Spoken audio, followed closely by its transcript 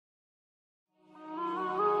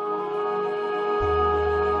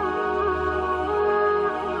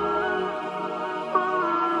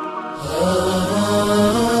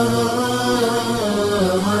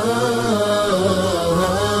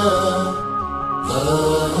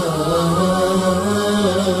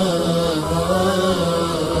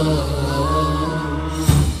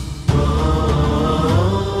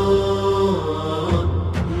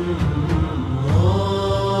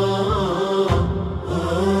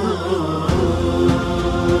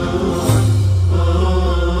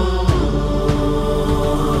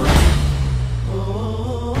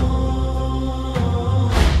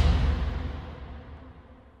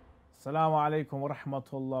alaikum wa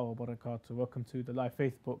rahmatullahi wa barakatuh. Welcome to the Live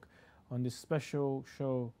Faith Book on this special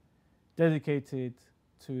show dedicated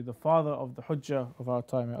to the father of the Hujjah of our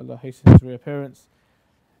time. May Allah hasten his reappearance,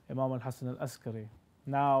 Imam Hassan Al-Askari.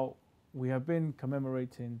 Now, we have been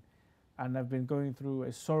commemorating and have been going through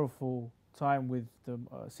a sorrowful time with the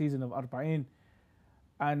season of Arba'in,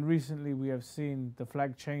 and recently we have seen the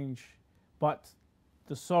flag change, but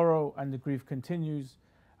the sorrow and the grief continues,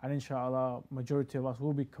 and inshallah majority of us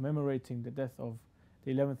will be commemorating the death of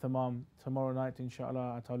the 11th Imam tomorrow night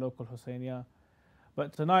inshallah at our local Husseiniyah.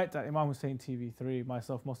 But tonight at Imam Hussein TV3,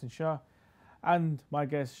 myself Mohsin Shah and my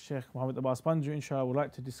guest Sheikh Muhammed Abbas Panju inshallah would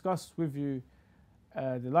like to discuss with you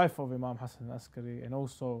the life of Imam Hassan Al-Askari and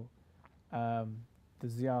also the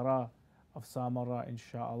ziyarah of Samarra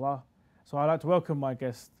inshallah. So I'd like to welcome my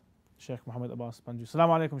guest Sheikh Muhammed Abbas Panju.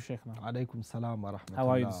 Assalamu alaikum Sheikhna. Alaikum salam wa rahmatullah. How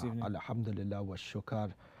are you this evening? Alhamdulillah wa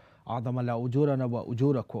shukar. A'adhama la ujurana wa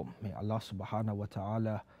ujurakum. May Allah subhanahu wa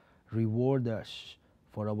ta'ala reward us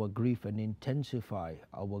for our grief and intensify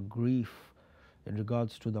our grief in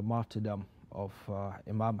regards to the martyrdom of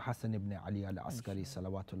Imam Hassan ibn Ali Al-Askari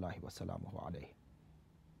salawatullahi wa salamuhu alayhi.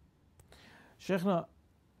 Sheikhna,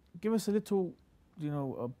 give us a little,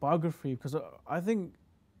 biography, because I think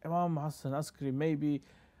Imam Hassan Al-Askari may be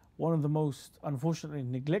one of the most, unfortunately,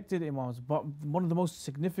 neglected Imams, but one of the most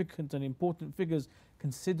significant and important figures,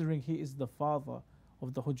 considering he is the father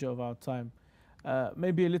of the Hujjah of our time.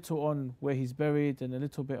 Maybe a little on where he's buried and a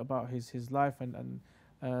little bit about his life and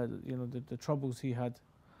the troubles he had.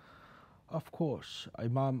 Of course,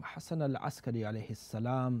 Imam Hassan Al-Askari alayhi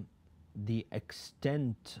salam, the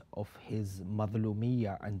extent of his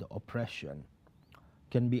madhlumiyya and oppression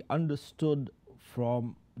can be understood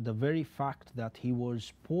from the very fact that he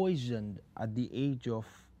was poisoned at the age of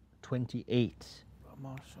 28.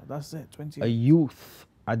 That's it, 28. A youth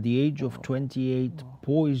at the age of 28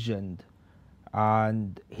 poisoned,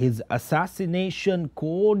 and his assassination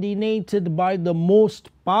coordinated by the most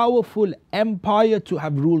powerful empire to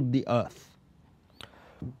have ruled the earth.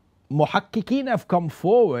 Muhakkikeen have come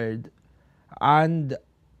forward and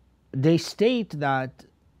they state that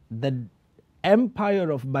the empire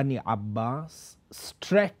of Bani Abbas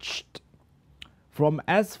stretched from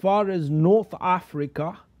as far as North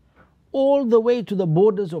Africa all the way to the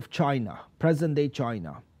borders of China, present-day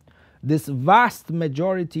China. This vast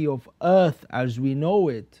majority of earth as we know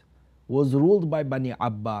it was ruled by Bani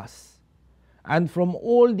Abbas. And from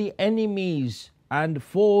all the enemies and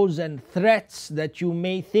foes and threats that you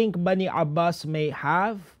may think Bani Abbas may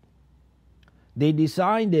have, they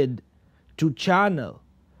decided to channel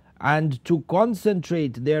and to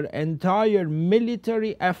concentrate their entire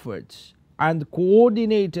military efforts and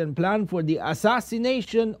coordinate and plan for the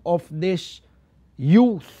assassination of this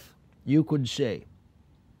youth, you could say,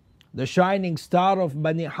 the shining star of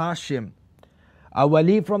Bani Hashim, a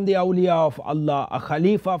wali from the awliya of Allah, a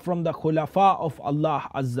khalifa from the khulafa of Allah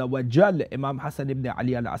Azza wa Jal, Imam Hassan ibn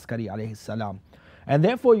Ali Al-Askari alayhi salam. And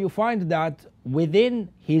therefore you find that within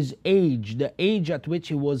his age, the age at which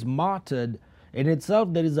he was martyred, in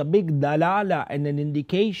itself there is a big dalala and an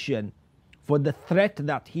indication for the threat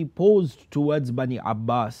that he posed towards Bani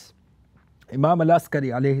Abbas. Imam Al-Askari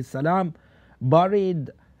alayhi salam buried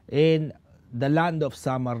in the land of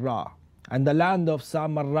Samarra, and the land of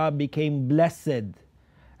Samarra became blessed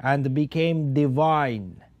and became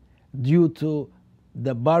divine due to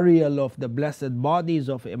the burial of the blessed bodies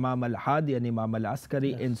of Imam Al-Hadi and Imam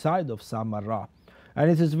Al-Askari inside of Samarra.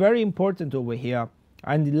 And it is very important over here.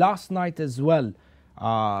 And last night as well,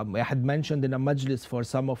 I had mentioned in a majlis for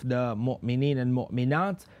some of the mu'mineen and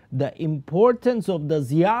mu'minat the importance of the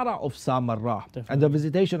ziyarah of Samarra and the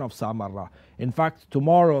visitation of Samarra. In fact,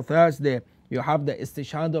 tomorrow, Thursday, you have the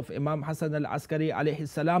istishhad of Imam Hassan Al-Askari alayhi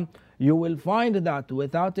salam. You will find that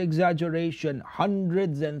without exaggeration,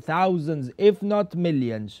 hundreds and thousands, if not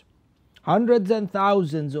millions, hundreds and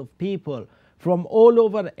thousands of people from all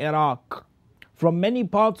over Iraq, from many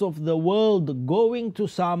parts of the world, going to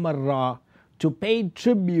Samarra to pay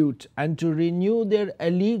tribute and to renew their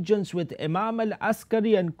allegiance with Imam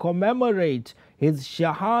Al-Askari and commemorate his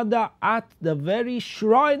shahada at the very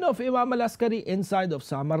shrine of Imam Al-Askari inside of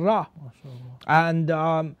Samarra.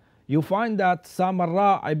 And you find that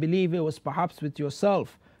Samarra, I believe it was perhaps with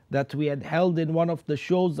yourself, that we had held in one of the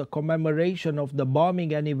shows a commemoration of the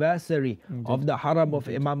bombing anniversary of the haram of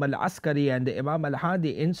Imam Al-Askari and Imam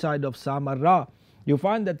Al-Hadi inside of Samarra. You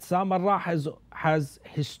find that Samarra has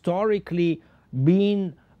historically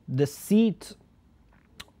been the seat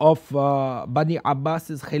of Bani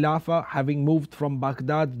Abbas's Khilafah. Having moved from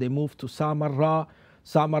Baghdad, they moved to Samarra.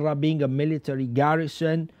 Samarra being a military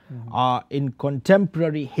garrison. In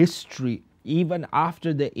contemporary history, even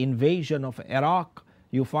after the invasion of Iraq,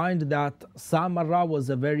 you find that Samarra was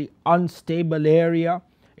a very unstable area.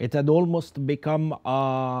 It had almost become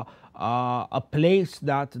a place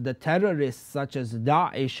that the terrorists such as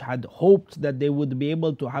Daesh had hoped that they would be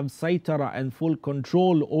able to have Saitara and full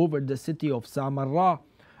control over the city of Samarra.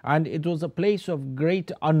 And it was a place of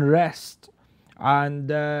great unrest. And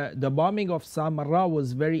the bombing of Samarra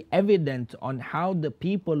was very evident on how the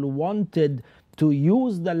people wanted to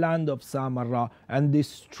use the land of Samarra and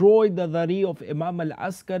destroy the Dhari of Imam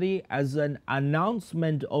Al-Askari as an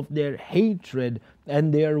announcement of their hatred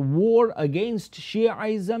and their war against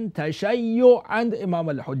Shi'ism, Tashayyu and Imam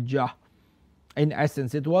Al-Hujjah. In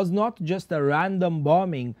essence, it was not just a random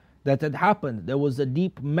bombing that had happened. There was a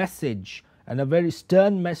deep message and a very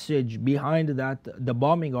stern message behind that, the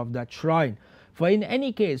bombing of that shrine. For in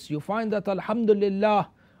any case, you find that Alhamdulillah,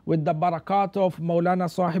 with the barakat of Maulana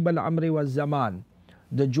Sahib al-Amri wa Zaman,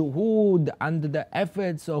 the juhud and the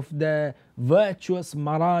efforts of the virtuous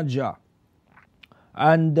Maraja,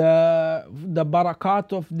 and the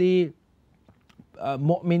barakat of the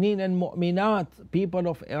mu'mineen and mu'minat, people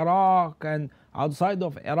of Iraq and outside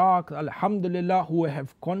of Iraq, Alhamdulillah, who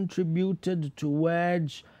have contributed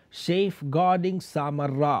towards safeguarding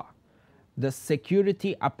Samarra, the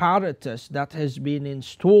security apparatus that has been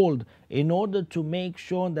installed in order to make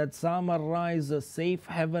sure that Samarra is a safe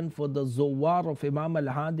haven for the Zawar of Imam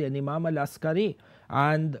al-Hadi and Imam al-Askari.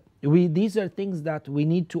 And these are things that we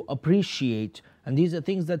need to appreciate, and these are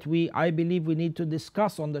things that I believe we need to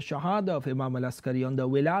discuss on the Shahada of Imam al-Askari, on the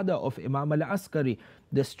Wilada of Imam al-Askari,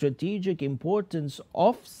 the strategic importance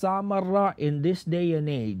of Samarra in this day and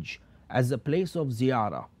age as a place of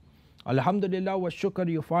ziyarah. Alhamdulillah wa shukr,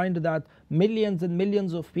 you find that millions and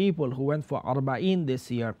millions of people who went for Arba'in this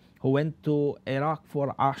year, who went to Iraq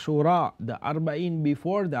for Ashura, the Arba'in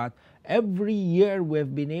before that, every year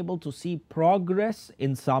we've been able to see progress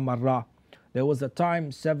in Samarra. There was a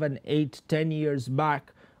time 7, 8, 10 years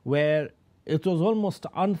back where it was almost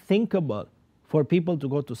unthinkable for people to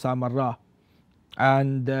go to Samarra,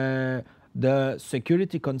 and the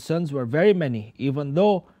security concerns were very many, even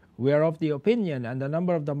though we are of the opinion, and a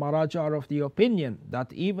number of the Maraja are of the opinion,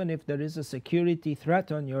 that even if there is a security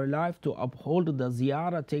threat on your life, to uphold the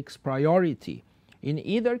ziyarah takes priority. In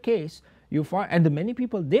either case, you find, and many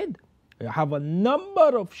people did. You have a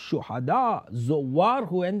number of shuhada, zawar,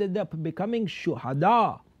 who ended up becoming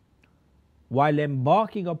shuhada while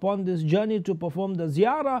embarking upon this journey to perform the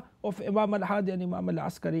ziyarah of Imam al-Hadi and Imam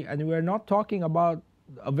al-Askari. And we're not talking about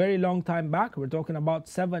a very long time back, we're talking about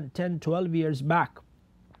 7, 10, 12 years back.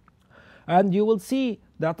 And you will see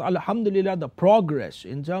that Alhamdulillah, the progress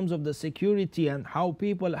in terms of the security and how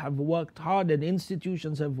people have worked hard and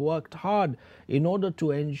institutions have worked hard in order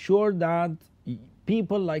to ensure that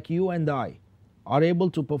people like you and I are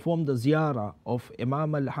able to perform the ziyarah of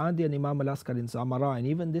Imam al-Hadi and Imam al-Askari in Samarra, and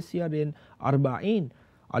even this year in Arba'in.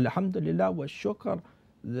 Alhamdulillah wa shukr,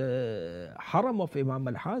 the haram of Imam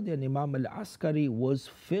al-Hadi and Imam al-Askari was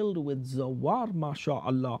filled with zawar,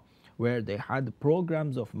 mashallah, where they had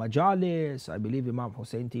programs of majalis. I believe Imam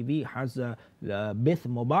Hussein TV has a Bith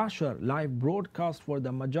Mubashir, live broadcast for the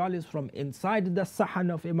majalis from inside the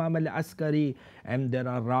Sahan of Imam al-Askari, and there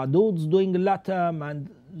are raduds doing latam, and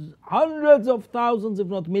hundreds of thousands, if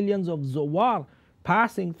not millions, of zawar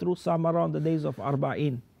passing through Samarra on the days of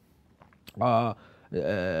Arba'in.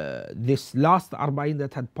 This last Arba'in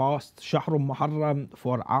that had passed, Shahrul Muharram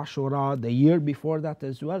for Ashura, the year before that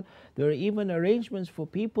as well, there are even arrangements for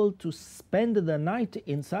people to spend the night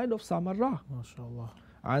inside of Samarra. MashaAllah.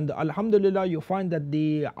 And Alhamdulillah, you find that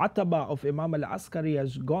the Ataba of Imam al-Askari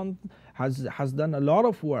has done a lot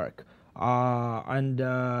of work. And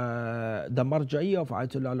the Marja'i of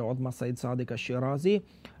Ayatollah al-Udma Sayyid Sadiq al-Shirazi,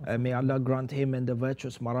 may Allah grant him and the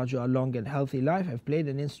virtuous Maraja a long and healthy life, have played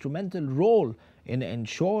an instrumental role in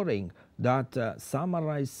ensuring that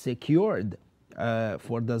Samarra is secured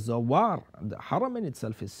for the Zawar. The Haram in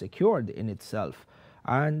itself is secured in itself.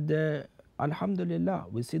 And Alhamdulillah,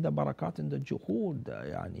 we see the barakat in the juhud,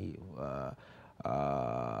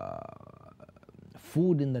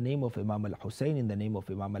 food in the name of Imam al-Hussein, in the name of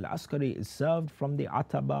Imam al-Askari is served from the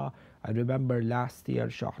Ataba. I remember last year,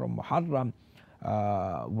 Shahrul Muharram,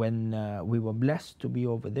 when we were blessed to be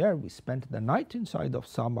over there, we spent the night inside of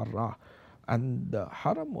Samarra, and the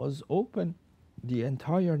Haram was open the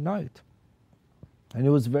entire night. And it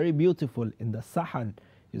was very beautiful. In the Sahan,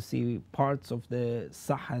 you see parts of the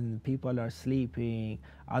Sahan, people are sleeping,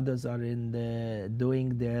 others are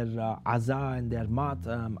doing their Aza and their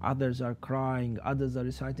Matam, others are crying, others are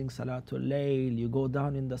reciting Salatul Layl. You go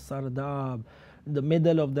down in the Sardab, in the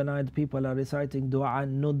middle of the night, people are reciting Dua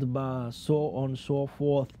and Nudba, so on, so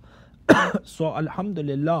forth. So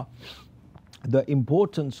Alhamdulillah, the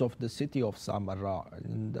importance of the city of Samarra,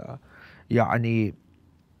 and يعني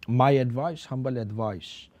my advice, humble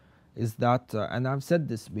advice, is that, and I've said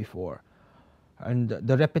this before, and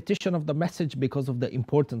the repetition of the message because of the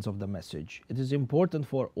importance of the message. It is important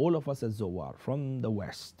for all of us as Zawar, from the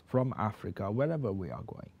West, from Africa, wherever we are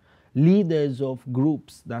going. Leaders of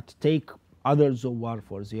groups that take other Zawar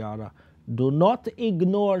for ziyarah, do not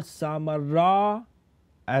ignore Samarra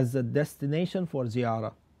as a destination for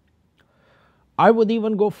ziyarah. I would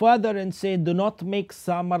even go further and say, do not make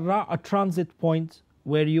Samarra a transit point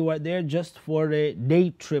where you are there just for a day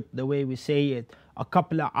trip, the way we say it, a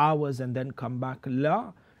couple of hours and then come back.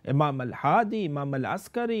 La, Imam Al-Hadi, Imam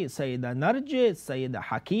Al-Askari, Sayyida Narjis, Sayyida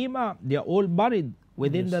Hakima, they are all buried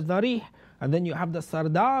within the Dharih. And then you have the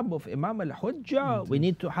Sardab of Imam Al-Hujjah. We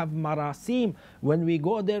need to have marasim when we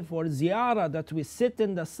go there for ziyarah, that we sit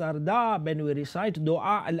in the Sardab and we recite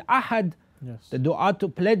Dua Al-Ahad. The dua to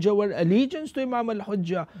pledge our allegiance to Imam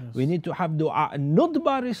Al-Hujjah. We need to have dua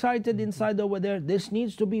Nudba recited inside over there. This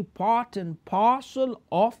needs to be part and parcel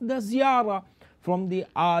of the ziyarah, from the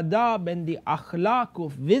adab and the akhlaq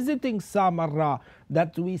of visiting Samarra,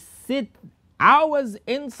 that we sit hours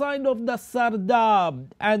inside of the Sardab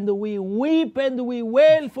and we weep and we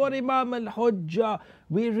wail for Imam Al-Hujjah.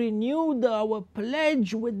 We renewed our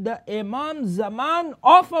pledge with the Imam Zaman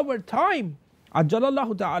of our time.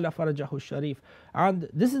 Ajjalallahu ta'ala farajahu sharif. And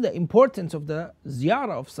this is the importance of the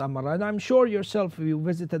ziyarah of Samarra. And I'm sure yourself you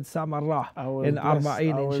visited Samarra in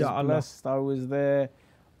Arba'in, inshaAllah. I was there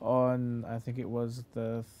on, I think it was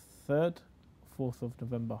the 3rd, 4th of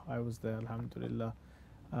November. I was there, alhamdulillah.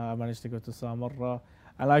 I managed to go to Samarra.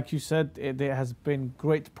 And like you said, there has been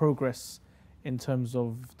great progress in terms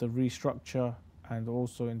of the restructure and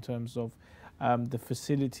also in terms of the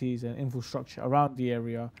facilities and infrastructure around the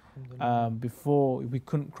area. Before, we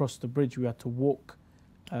couldn't cross the bridge, we had to walk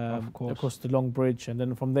across the long bridge, and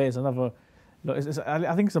then from there is another,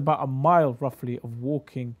 I think it's about a mile roughly of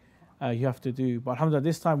walking you have to do. But alhamdulillah,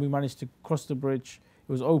 this time we managed to cross the bridge.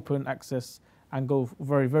 It was open access and go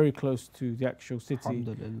very, very close to the actual city,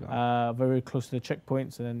 very close to the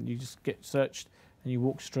checkpoints, and then you just get searched and you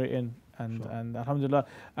walk straight in. And alhamdulillah,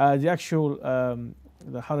 the actual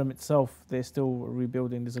the haram itself, they're still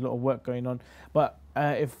rebuilding. There's a lot of work going on. But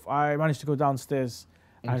if I manage to go downstairs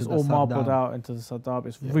and it's all marbled out into the Sardab,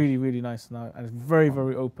 it's really, really nice now, and it's very,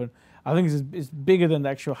 very open. I think it's bigger than the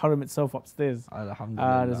actual haram itself upstairs.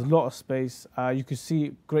 There's a lot of space. You can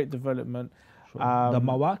see great development. The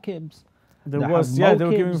mawakibs. They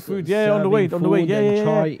were giving food. On the way.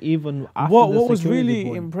 Try even after what was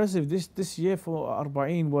really impressive this year for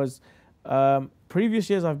Arba'in was, previous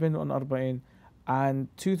years I've been on Arba'in, and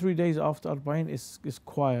 2-3 days after Arba'in it's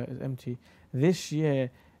quiet, it's empty. This year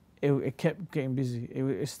it kept getting busy.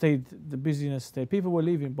 It stayed, the busyness stayed. People were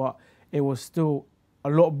leaving, but it was still a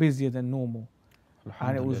lot busier than normal.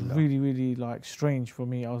 And it was really, really like strange for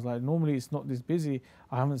me. I was like, normally it's not this busy.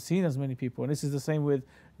 I haven't seen as many people. And this is the same with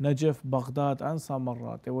Najaf, Baghdad and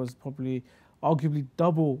Samarra. There was probably arguably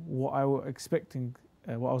double what I was expecting,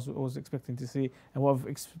 what I was expecting to see and what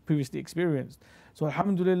I've previously experienced. So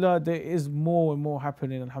alhamdulillah, there is more and more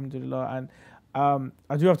happening, alhamdulillah. And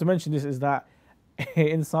I do have to mention this, is that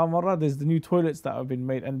in Samarra there's the new toilets that have been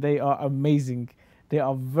made, and they are amazing. They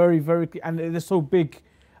are very, very, and they're so big.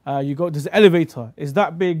 There's an elevator, it's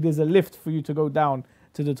that big, there's a lift for you to go down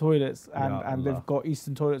to the toilets, and they've got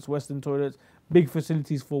Eastern toilets, Western toilets, big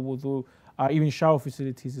facilities for wudu, even shower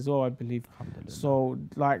facilities as well, I believe. So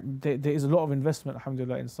like there is a lot of investment,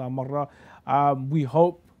 alhamdulillah, in Samarra. We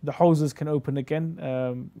hope the houses can open again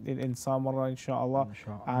in Samarra, inshallah,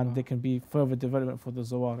 and there can be further development for the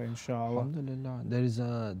Zawar, inshallah. Alhamdulillah,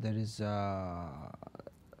 there is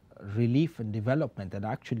relief and development, and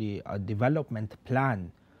actually a development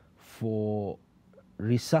plan for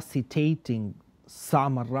resuscitating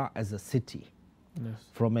Samarra as a city.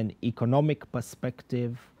 From an economic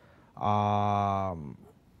perspective, having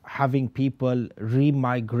people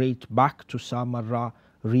re-migrate back to Samarra,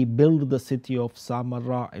 rebuild the city of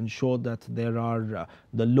Samarra, ensure that there are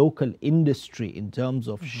the local industry in terms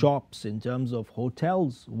of shops, in terms of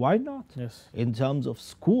hotels, why not? In terms of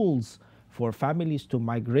schools, for families to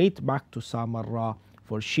migrate back to Samarra,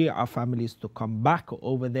 for Shia families to come back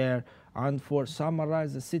over there, and for Samarra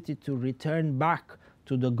as a city to return back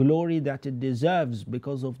to the glory that it deserves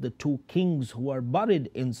because of the two kings who are buried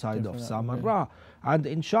inside of Samarra. And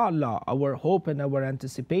inshallah, our hope and our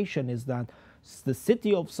anticipation is that the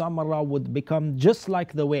city of Samarra would become just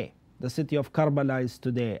like the way the city of Karbala is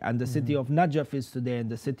today, and the city of Najaf is today, and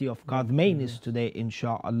the city of Qadmain is today,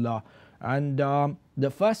 inshallah. And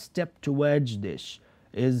the first step towards this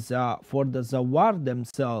is for the Zawar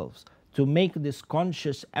themselves to make this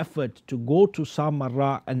conscious effort to go to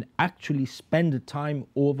Samarra and actually spend time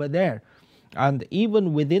over there. And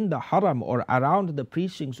even within the Haram or around the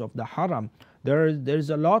precincts of the Haram, there's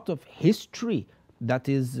a lot of history that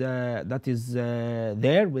is there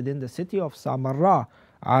within the city of Samarra.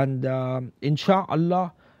 And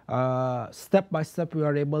inshallah, step by step we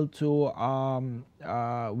are able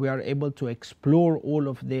to explore all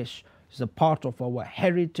of this. It's a part of our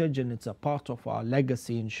heritage and it's a part of our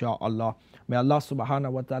legacy, inshaAllah. May Allah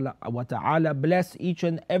subhanahu wa ta'ala bless each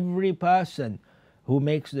and every person who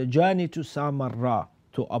makes the journey to Samarra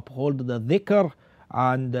to uphold the dhikr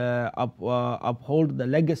and uphold the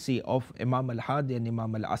legacy of Imam al-Hadi and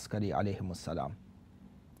Imam al-Askari alayhim as-salam.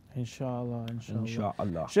 Inshallah.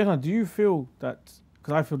 Inshallah. Shaykhna, do you feel that,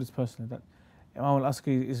 because I feel this personally, that Imam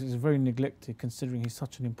al-Askari is very neglected considering he's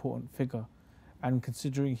such an important figure, and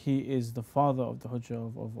considering he is the father of the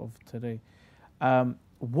Hujjah of today,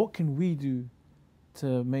 what can we do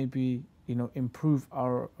to maybe improve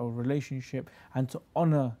our relationship and to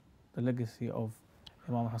honor the legacy of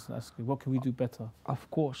Imam Hassan Askari? What can we do better? Of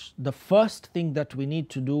course, the first thing that we need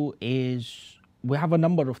to do is, we have a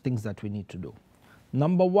number of things that we need to do.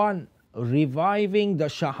 Number one, reviving the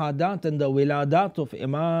shahadat and the wiladat of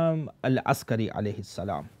Imam al-Askari alayhi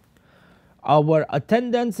salam. Our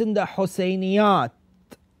attendance in the Husseyniyat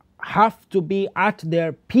have to be at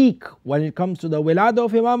their peak when it comes to the wilada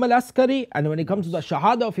of Imam al-Askari and when it comes to the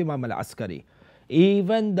shahada of Imam al-Askari.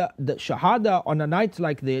 Even the shahada on a night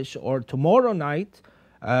like this or tomorrow night,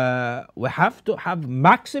 we have to have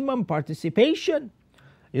maximum participation.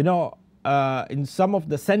 In some of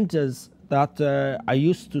the centers that I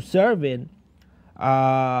used to serve in,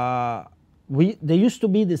 there used to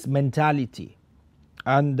be this mentality.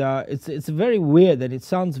 And it's very weird and it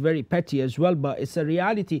sounds very petty as well, but it's a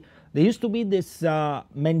reality. There used to be this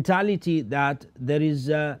mentality that there is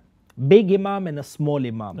a big imam and a small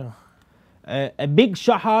imam. Oh. A big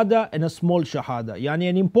shahada and a small shahada. Yani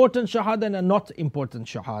an important shahada and a not important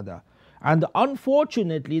shahada. And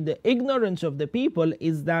unfortunately, the ignorance of the people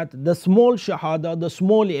is that the small shahada, the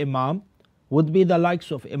small imam, would be the likes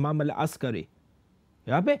of Imam al-Askari.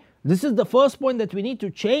 This is the first point that we need to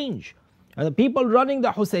change. And the people running the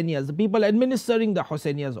Husseyniyas, the people administering the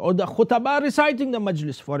Husseyniyas, or the khutaba reciting the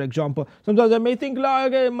majlis, for example. Sometimes I may think, La,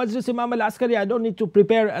 majlis Imam al-Askari, I don't need to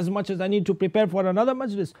prepare as much as I need to prepare for another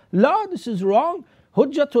majlis. La, this is wrong.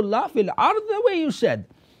 Hujjatullah fil ard, the way you said.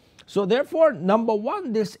 So therefore, number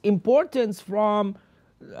one, this importance from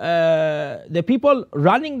the people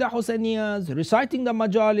running the Husseyniyas, reciting the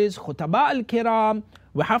majalis, khutaba al-kiram,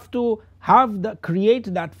 we have to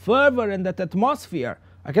create that fervor and that atmosphere.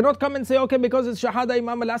 I cannot come and say, okay, because it's Shahada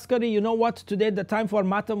Imam al-Askari, you know what, today the time for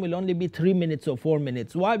matam will only be 3 minutes or 4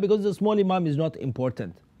 minutes. Why? Because the small imam is not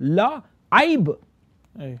important. La, aib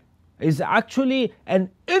is actually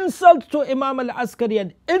an insult to Imam al-Askari,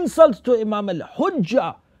 an insult to Imam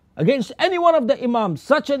al-Hujjah against any one of the imams.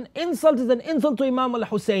 Such an insult is an insult to Imam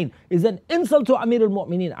al-Hussein, is an insult to Amir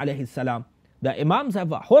al-Mu'mineen alayhi salam. The imams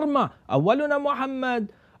have a hurma, awwaluna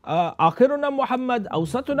Muhammad, آخرنا Muhammad,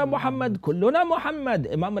 أوسطنا Muhammad, كلنا Muhammad.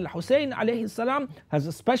 Imam al-Hussein alayhi salam has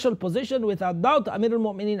a special position without doubt. Amir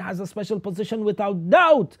al-Mu'mineen has a special position without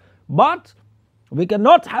doubt. But we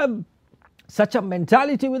cannot have such a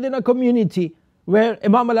mentality within a community where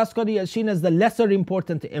Imam al-Askari is seen as the lesser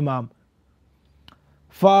important imam.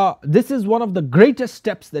 For this is one of the greatest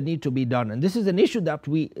steps that need to be done, and this is an issue that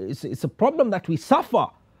it's a problem that we suffer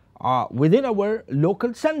within our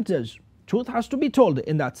local centers. Truth has to be told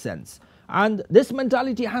in that sense. And this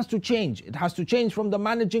mentality has to change. It has to change from the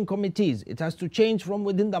managing committees. It has to change from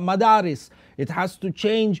within the madaris. It has to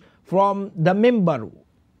change from the mimbar.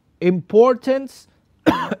 Importance,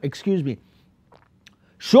 excuse me,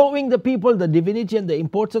 showing the people the divinity and the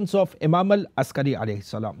importance of Imam al-Askari alayhi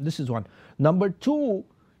salam. This is one. Number two,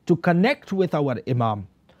 to connect with our imam.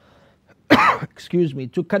 Excuse me,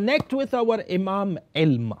 to connect with our imam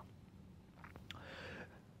ilm.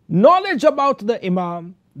 Knowledge about the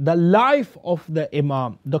imam, the life of the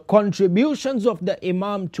imam, the contributions of the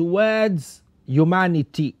imam towards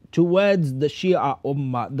humanity, towards the Shia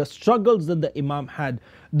Ummah, the struggles that the imam had.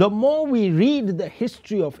 The more we read the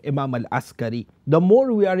history of Imam al-Askari, the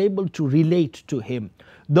more we are able to relate to him.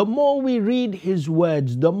 The more we read his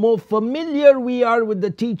words, the more familiar we are with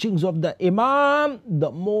the teachings of the imam,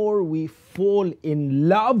 the more we fall in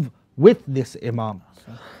love with this imam.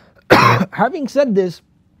 Having said this,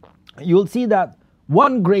 you'll see that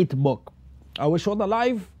one great book, our Show the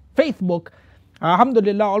Live Faith book,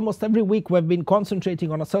 alhamdulillah, almost every week we've been concentrating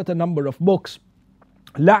on a certain number of books.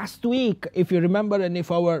 Last week, if you remember, and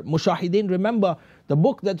if our mushahideen remember, the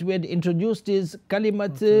book that we had introduced is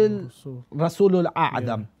Kalimatul Rasulul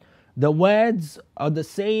A'adam, the words or the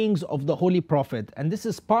sayings of the Holy Prophet. And this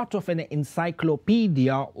is part of an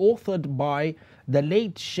encyclopedia authored by the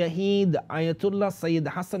late Shaheed Ayatollah Sayyid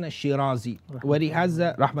Hassan al-Shirazi, where he has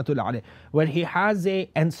a, Rahmatullah alayh, where he has a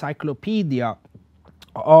encyclopedia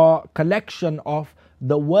or collection of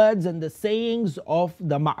the words and the sayings of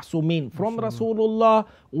the Ma'sumin, from Rasulullah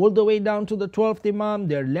all the way down to the 12th Imam,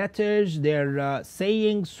 their letters, their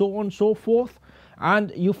sayings, so on and so forth.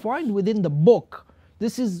 And you find within the book,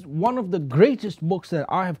 this is one of the greatest books that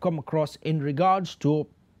I have come across in regards to,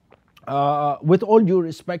 with all due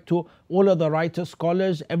respect to all of the writers,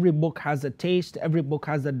 scholars, every book has a taste, every book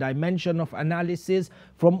has a dimension of analysis.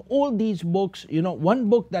 From all these books, you know, one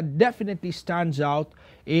book that definitely stands out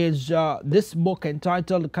is this book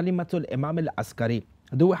entitled Kalimatul Imam Al-Askari.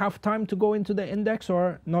 Do we have time to go into the index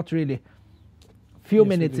or not really? Few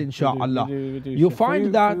minutes, inshallah. You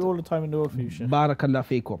find that all the time in the world for you, Shaykh. Barakallah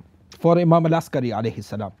feekum. For Imam Al-Askari alayhi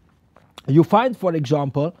salam, you find, for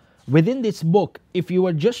example, within this book, if you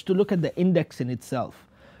were just to look at the index in itself,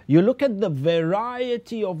 you look at the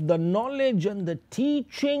variety of the knowledge and the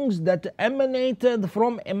teachings that emanated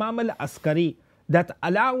from Imam Al-Askari that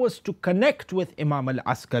allow us to connect with Imam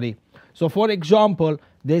Al-Askari. So for example,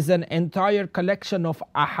 there's an entire collection of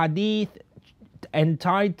ahadith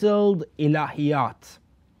entitled Ilahiyat.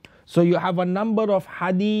 So you have a number of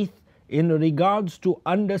hadith in regards to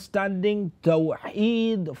understanding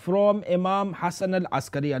Tawheed from Imam Hassan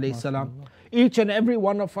Al-Askari alayhi salam. Each and every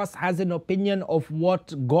one of us has an opinion of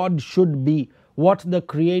what God should be, what the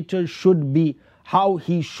Creator should be, how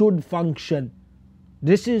He should function.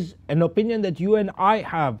 This is an opinion that you and I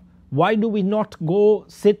have. Why do we not go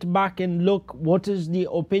sit back and look what is the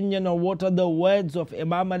opinion or what are the words of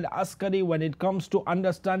Imam Al-Askari when it comes to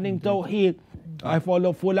understanding Tawheed? I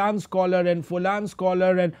follow Fulan scholar and Fulan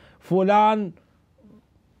scholar and Fulan.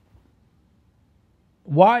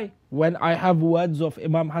 Why? When I have words of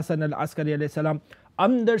Imam Hassan Al-Askari alayhi salam,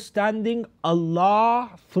 understanding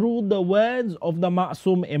Allah through the words of the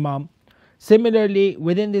Ma'sum Imam. Similarly,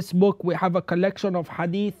 within this book, we have a collection of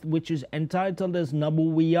hadith which is entitled as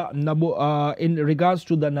Nabuwiyah, in regards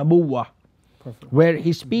to the Nabuwah, where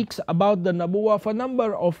he speaks about the Nabuwah of a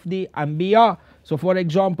number of the Anbiya. So, for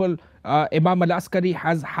example, Imam Al-Askari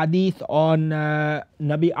has hadith on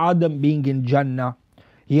Nabi Adam being in Jannah.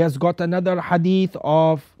 He has got another hadith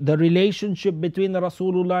of the relationship between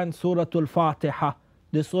Rasulullah and Surah Al-Fatiha.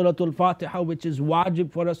 The Surah Al-Fatiha, which is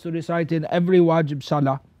wajib for us to recite in every wajib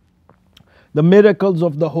salah. The miracles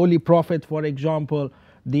of the Holy Prophet, for example,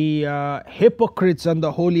 the hypocrites and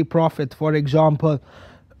the Holy Prophet, for example,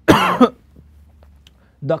 the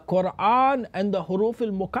Quran and the Huruf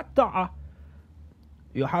al-Muqatta'a.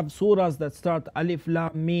 You have surahs that start Alif,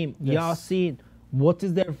 Lam, Mim, Yasin. What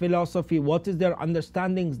is their philosophy? What is their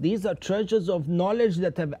understandings? These are treasures of knowledge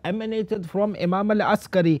that have emanated from Imam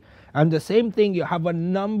Al-Askari. And the same thing, you have a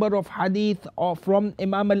number of hadith from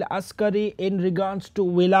Imam Al-Askari in regards to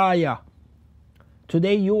wilayah.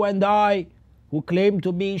 Today you and I, who claim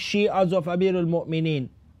to be Shi'as of Amir al-Mu'mineen,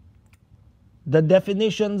 the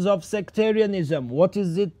definitions of sectarianism, what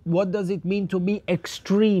is it? What does it mean to be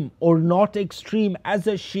extreme or not extreme as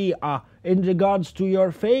a Shia in regards to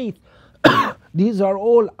your faith? These are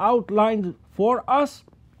all outlined for us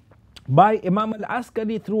by Imam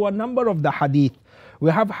Al-Askari through a number of the hadith.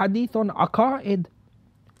 We have hadith on aqaid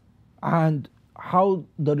and how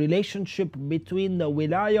the relationship between the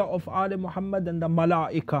wilayah of Ali Muhammad and the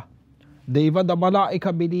malaika. Even the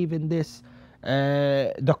malaika believe in this.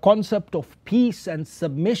 The concept of peace and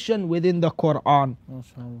submission within the Quran.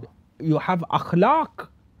 You have akhlaq,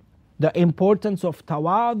 the importance of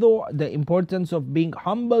tawadu, the importance of being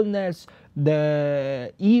humbleness,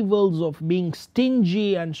 the evils of being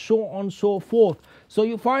stingy, and so on and so forth. So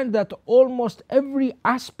you find that almost every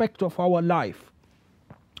aspect of our life,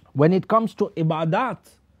 when it comes to ibadat,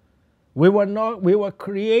 we were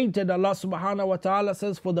created, Allah subhanahu wa ta'ala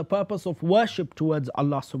says, for the purpose of worship towards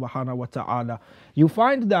Allah subhanahu wa ta'ala. You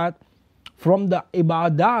find that from the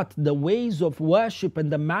ibadat, the ways of worship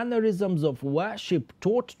and the mannerisms of worship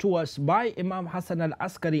taught to us by Imam Hassan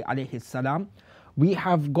Al-Askari alayhi salam, we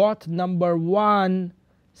have got number one,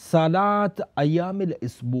 Salat Ayam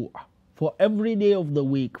al-Isbu'. For every day of the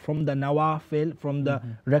week, from the nawafil, from the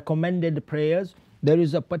recommended prayers, there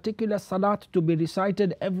is a particular salat to be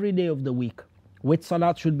recited every day of the week. Which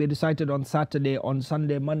salat should be recited on Saturday, on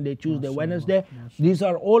Sunday, Monday, Tuesday, Wednesday. These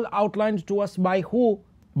are all outlined to us by who?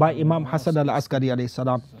 By Imam Hassan Al-Askari alayhi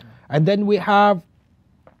salam. And then we have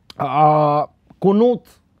Qunut.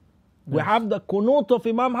 We have the Qunut of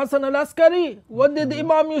Imam Hassan Al-Askari. What did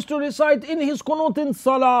Imam used to recite in his Qunut in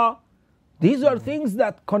Salah? These are things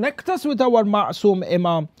that connect us with our Ma'soom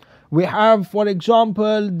Imam. We have, for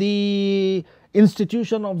example, the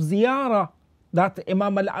institution of Ziyarah that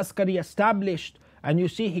Imam Al-Askari established. And you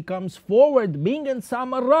see, he comes forward, being in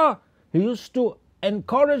Samarra. He used to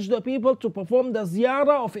encourage the people to perform the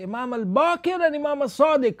Ziyarah of Imam Al-Baqir and Imam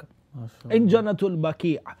Al-Sadiq in Jannatul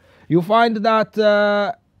Baqi'. You find that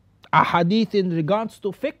a hadith in regards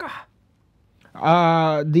to fiqh,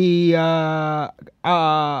 the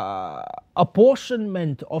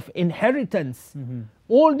apportionment of inheritance.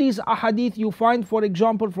 All these ahadith you find, for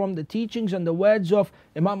example, from the teachings and the words of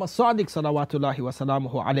Imam As-Sadiq salawatullahi wa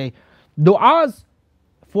salamuhu alayhi. Du'as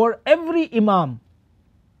for every imam.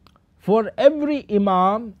 For every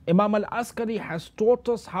imam, Imam Al-Askari has taught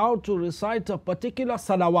us how to recite a particular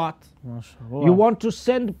salawat. You want to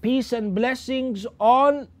send peace and blessings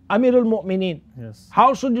on Amir al-Mu'mineen. Yes.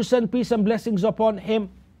 How should you send peace and blessings upon him?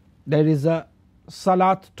 There is a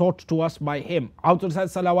salat taught to us by him. How to recite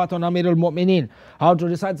salawat on Amir al-Mu'mineen. How to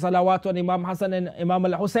recite salawat on Imam Hassan and Imam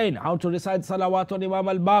al-Hussein. How to recite salawat on Imam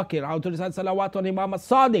al-Baqir. How to recite salawat on Imam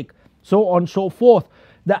al-Sadiq. So on, so forth.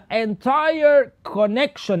 The entire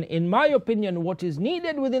connection, in my opinion, what is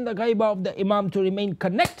needed within the ghaibah of the Imam to remain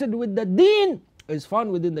connected with the deen is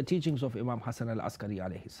found within the teachings of Imam Hassan Al-Askari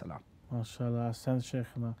alayhi salam. MashaAllah, Hassan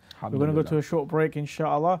Shaykhna. We're going to go to a short break,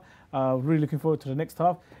 inshallah. Really looking forward to the next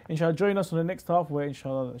half. Inshallah, join us on the next half where,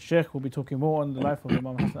 inshallah, the Shaykh will be talking more on the life of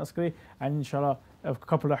Imam Hassan Askari and, inshallah, a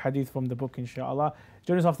couple of hadith from the book, inshallah.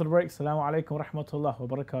 Join us after the break. Assalamu alaikum wa rahmatullah wa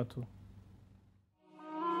barakatuh.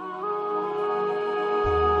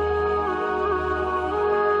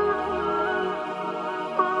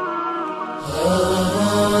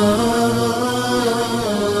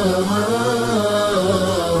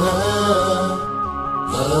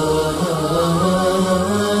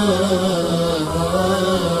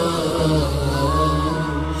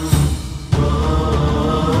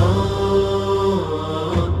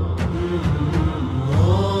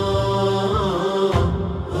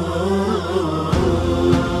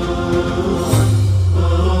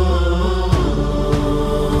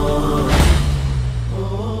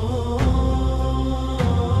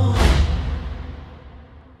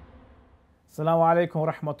 Assalamu alaikum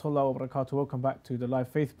wa rahmatullah wa barakatuh. Welcome back to the Live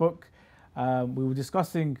Faith Book. We were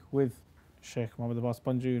discussing with Sheikh Muhammed Abbas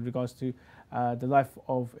Panju in regards to the life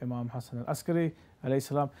of Imam Hassan Al-Askari alayhi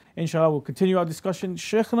salam. Inshallah, we'll continue our discussion.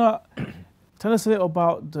 Sheikhna, tell us a little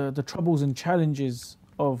about the troubles and challenges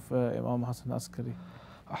of Imam Hassan Al-Askari.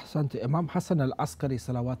 Ahsante. Imam Hassan Al-Askari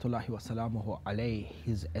salawatullahi wa salamuhu alayhi,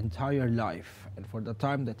 his entire life and for the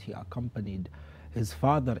time that he accompanied his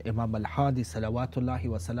father Imam Al-Hadi salawatullahi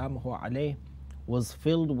wa salamuhu alayhi was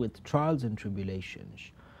filled with trials and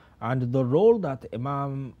tribulations. And the role that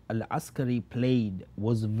Imam Al-Askari played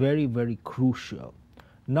was very, very crucial.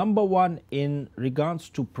 Number one, in regards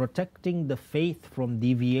to protecting the faith from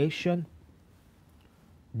deviation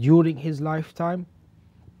during his lifetime.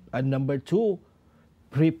 And number two,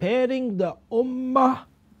 preparing the ummah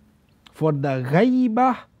for the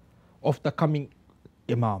ghaibah of the coming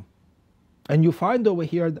Imam. And you find over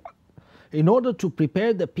here that in order to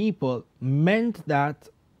prepare the people meant that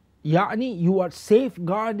you are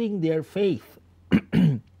safeguarding their faith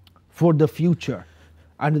for the future.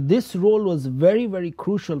 And this role was very, very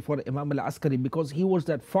crucial for Imam Al-Askari because he was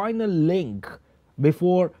that final link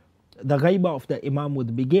before the ghaibah of the Imam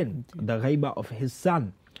would begin, the ghaibah of his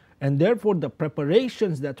son. And therefore the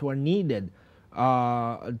preparations that were needed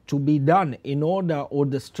to be done in order, or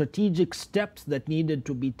the strategic steps that needed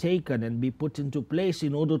to be taken and be put into place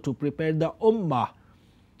in order to prepare the ummah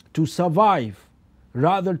to survive,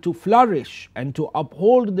 rather to flourish and to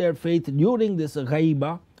uphold their faith during this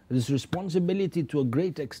ghaibah, this responsibility to a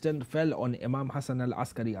great extent fell on Imam Hassan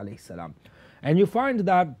Al-Askari alayhi salam. And you find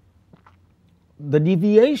that the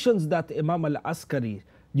deviations that Imam Al-Askari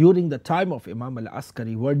during the time of Imam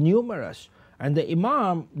Al-Askari were numerous. And the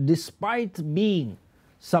Imam, despite being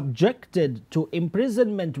subjected to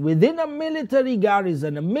imprisonment within a military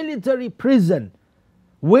garrison, a military prison,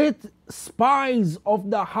 with spies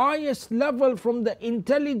of the highest level from the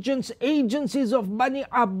intelligence agencies of Bani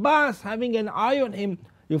Abbas having an eye on him,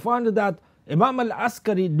 you find that Imam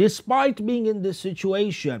Al-Askari, despite being in this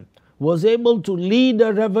situation, was able to lead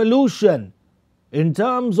a revolution in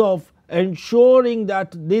terms of ensuring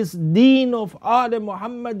that this deen of Al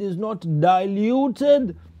Muhammad is not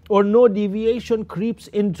diluted or no deviation creeps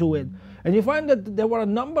into it. And you find that there were a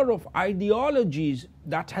number of ideologies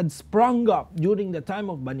that had sprung up during the time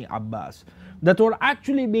of Bani Abbas that were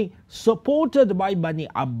actually being supported by Bani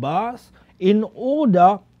Abbas in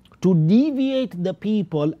order to deviate the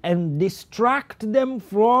people and distract them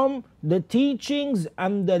from the teachings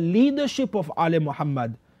and the leadership of Ali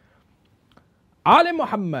Muhammad. Ali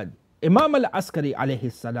Muhammad, Imam Al-Askari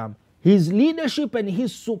alayhi salam, his leadership and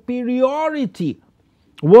his superiority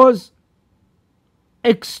was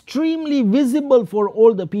extremely visible for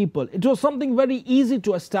all the people. It was something very easy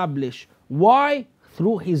to establish. Why?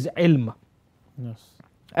 Through his ilm. Yes.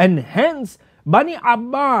 And hence, Bani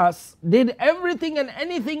Abbas did everything and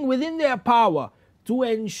anything within their power to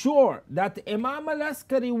ensure that Imam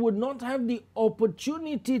Al-Askari would not have the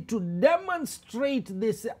opportunity to demonstrate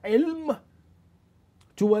this ilm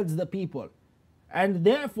towards the people. And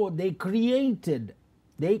therefore they created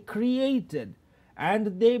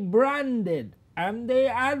and they branded and they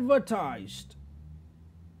advertised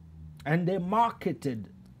and they marketed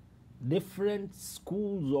different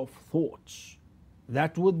schools of thoughts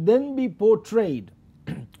that would then be portrayed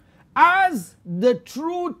as the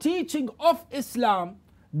true teaching of Islam,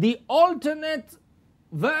 the alternate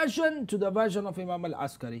version to the version of Imam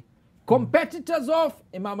Al-Askari, competitors of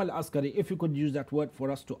Imam Al-Askari, if you could use that word for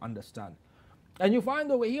us to understand. And you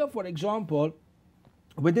find over here, for example,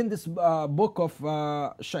 within this book of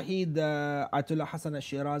Shaheed Ayatollah Hassan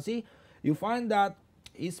al-Shirazi, you find that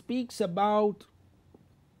he speaks about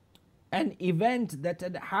an event that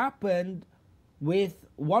had happened with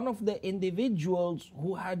one of the individuals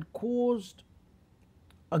who had caused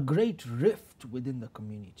a great rift within the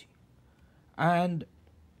community. And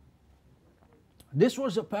this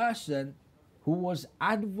was a person who was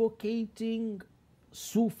advocating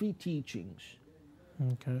Sufi teachings.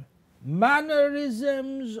 Okay.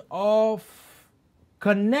 Mannerisms of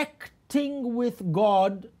connecting with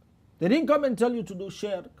God. They didn't come and tell you to do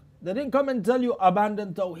shirk. They didn't come and tell you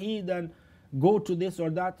abandon Tawheed and go to this or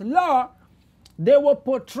that. La, they were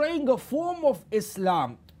portraying a form of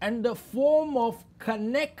Islam and a form of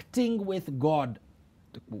connecting with God.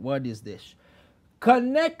 The word is this.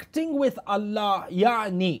 Connecting with Allah,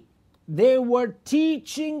 yani they were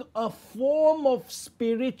teaching a form of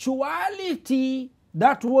spirituality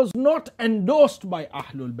that was not endorsed by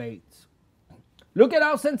Ahlul Bayt. Look at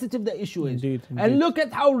how sensitive the issue is. Indeed. And look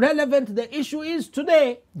at how relevant the issue is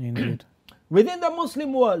today. Indeed. Within the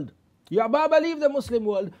Muslim world, you believe the Muslim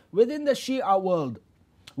world, within the Shia world,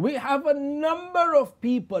 we have a number of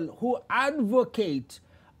people who advocate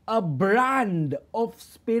a brand of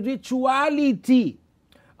spirituality,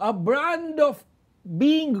 a brand of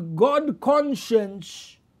being God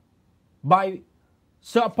conscious by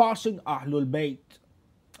surpassing Ahlul Bayt.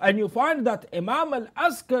 And you find that Imam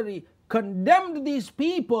Al-Askari condemned these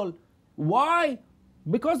people. Why?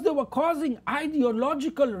 Because they were causing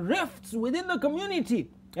ideological rifts within the community.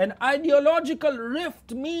 An ideological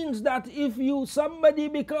rift means that if somebody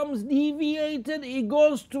becomes deviated, he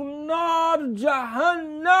goes to Nar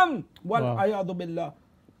Jahannam. Wal-ayadu billah.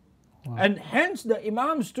 Wow. And hence the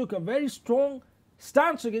Imams took a very strong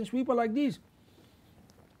stance against people like these.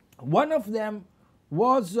 One of them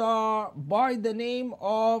was by the name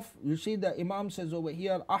of, you see the Imam says over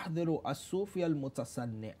here, Ahdiru as-Sufi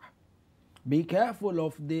al-Mutasanni'. Be careful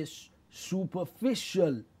of this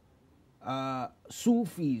superficial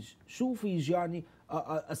Sufis. Sufis, yani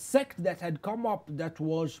a sect that had come up that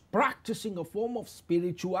was practicing a form of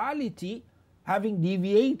spirituality, having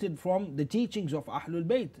deviated from the teachings of Ahlul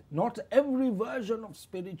Bayt. Not every version of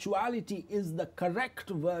spirituality is the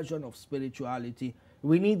correct version of spirituality.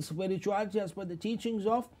 We need spirituality as per the teachings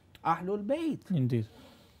of Ahlul Bayt. Indeed.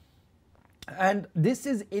 And this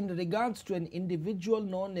is in regards to an individual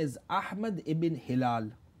known as Ahmad ibn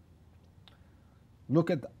Hilal.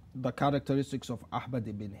 Look at the characteristics of Ahmad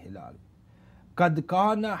ibn Hilal. قد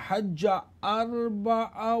كان حج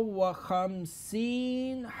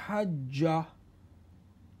 54 حجة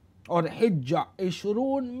or حجة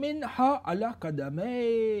 20 منها على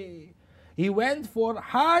قدميه. He went for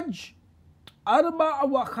Hajj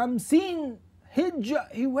 54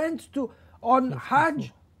 Hijjah. He went to on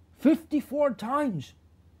Hajj 54 times.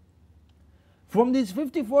 From these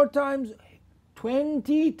 54 times,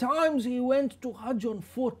 20 times he went to Hajj on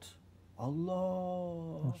foot.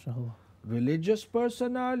 Allah. MashaAllah. Religious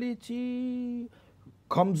personality,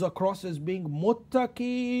 comes across as being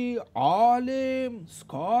muttaqi, alim,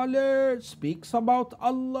 scholar, speaks about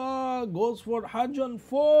Allah, goes for Hajj on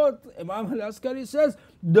foot. Imam Al-Askari says,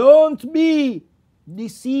 don't be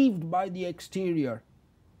deceived by the exterior.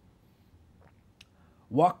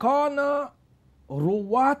 وَقَانَ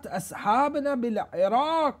رُوَّاتْ أَصْحَابِنَا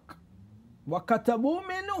بِالْعِرَاقِ وَكَتَبُوا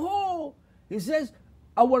مِنْهُ. He says,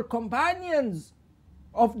 our companions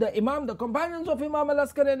of the Imam, the companions of Imam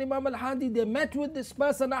Al-Askari and Imam Al-Hadi, they met with this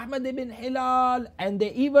person Ahmad ibn Hilal, and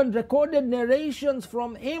they even recorded narrations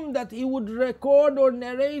from him that he would record or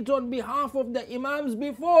narrate on behalf of the Imams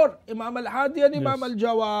before Imam Al-Hadi and Imam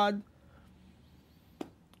Al-Jawad.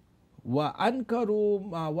 وَأَنْكَرُوا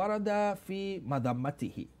مَا وَرَدَ فِي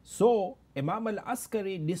مَذَمَّتِهِ. So Imam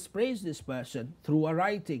Al-Askari dispraised this person through a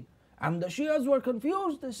writing. And the Shias were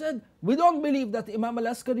confused. They said, we don't believe that Imam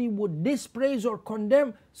Al-Askari would dispraise or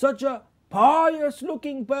condemn such a pious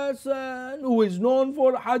looking person who is known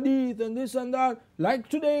for hadith and this and that. Like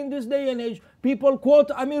today in this day and age, people quote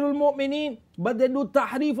Amirul Mu'mineen, but they do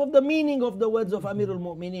tahrif of the meaning of the words of Amirul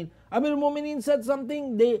Mu'mineen. Amirul Mu'mineen said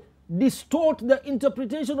something, they distort the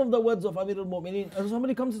interpretation of the words of Amirul Mu'mineen. And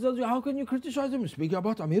somebody comes and tells you, how can you criticize him? Speak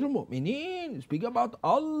about Amirul Mu'mineen, speak about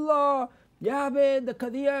Allah. Yeah, but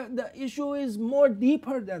the issue is more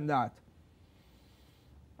deeper than that.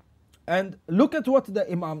 And look at what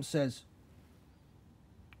the Imam says.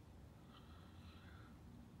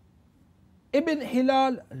 Ibn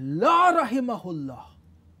Hilal, la rahimahullah.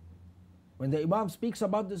 When the Imam speaks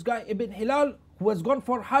about this guy, Ibn Hilal, who has gone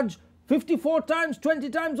for Hajj 54 times, 20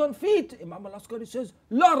 times on feet, Imam Al-Askari says,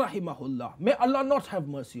 la rahimahullah. May Allah not have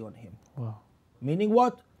mercy on him. Wow. Meaning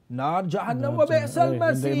what? Nar Jahannam wa bi'sal masir.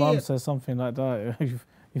 When the Imam says something like that,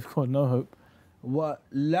 you've got no hope. وَلَمْ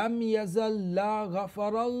يَزَلْ لَا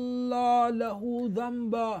غَفَرَ اللَّهُ لَهُ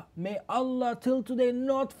ذَنْبًا. May Allah till today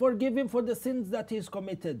not forgive him for the sins that he's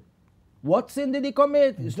committed. What sin did he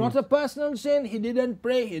commit? It's not a personal sin. He didn't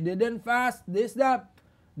pray, he didn't fast, this, that.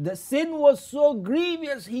 The sin was so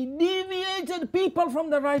grievous, he deviated people from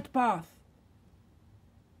the right path.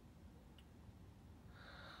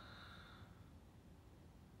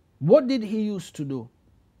 What did he used to do?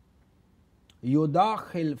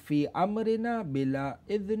 يُدَاخِلْ فِي أَمْرِنَا بِلَا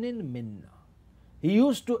إِذْنٍ مِنَّا. He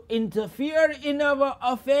used to interfere in our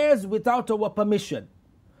affairs without our permission.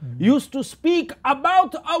 He used to speak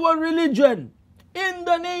about our religion in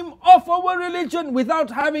the name of our religion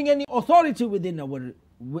without having any authority within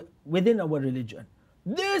our religion.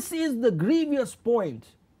 This is the grievous point.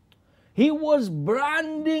 He was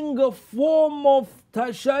branding a form of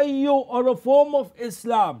tashayyu or a form of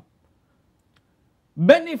Islam,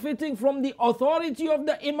 benefiting from the authority of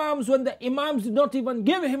the Imams when the Imams did not even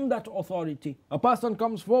give him that authority. A person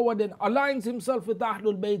comes forward and aligns himself with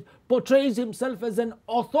Ahlul Bayt, portrays himself as an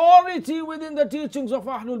authority within the teachings of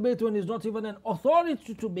Ahlul Bayt when he's not even an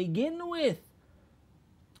authority to begin with.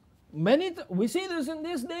 We see this in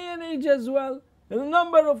this day and age as well. In a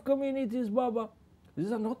number of communities, Baba.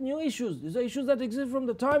 These are not new issues. These are issues that exist from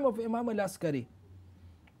the time of Imam Al-Askari.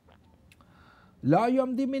 لا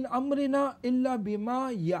يمضي من أمرنا إلا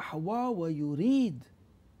بما يحوى ويريد.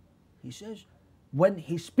 He says, when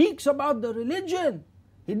he speaks about the religion,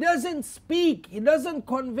 he doesn't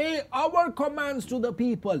convey our commands to the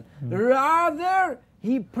people. Rather,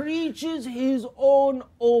 he preaches his own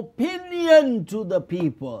opinion to the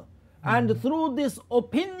people. And through this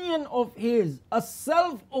opinion of his, a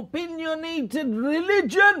self-opinionated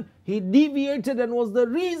religion, he deviated and was the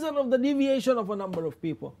reason of the deviation of a number of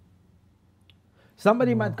people.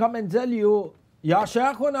 Somebody might come and tell you, Ya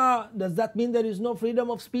Shaykhuna, does that mean there is no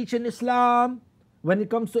freedom of speech in Islam? When it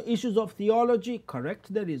comes to issues of theology,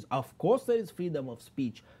 correct, there is. Of course there is freedom of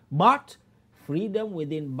speech. But freedom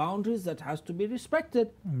within boundaries that has to be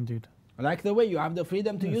respected. Indeed. Like the way you have the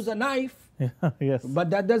freedom to use a knife. Yes.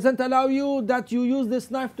 But that doesn't allow you that you use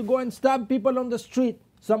this knife to go and stab people on the street.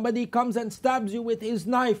 Somebody comes and stabs you with his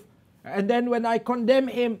knife. And then when I condemn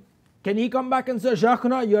him, can he come back and say,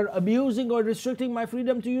 Shaykhuna, you're abusing or restricting my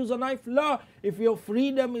freedom to use a knife? La, if your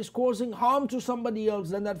freedom is causing harm to somebody else,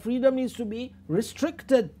 then that freedom needs to be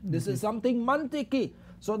restricted. This is something mantiki.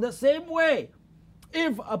 So the same way,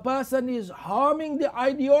 if a person is harming the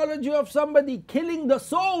ideology of somebody, killing the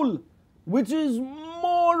soul, which is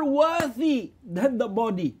more worthy than the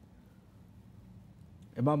body.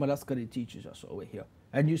 Imam Al-Askari teaches us over here.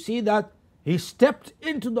 And you see that he stepped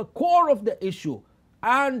into the core of the issue.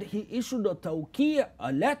 And he issued a tawqi',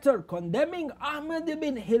 a letter condemning Ahmad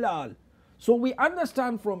ibn Hilal. So we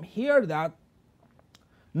understand from here that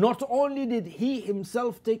not only did he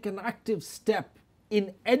himself take an active step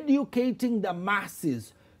in educating the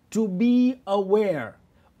masses to be aware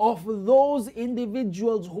of those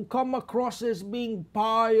individuals who come across as being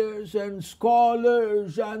pious and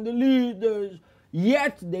scholars and leaders,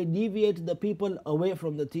 yet they deviate the people away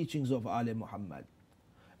from the teachings of Ali Muhammad.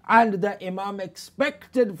 And the Imam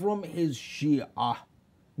expected from his Shia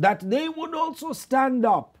that they would also stand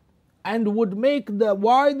up and would make the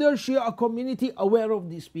wider Shia community aware of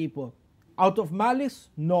these people. Out of malice?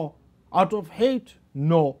 No. Out of hate?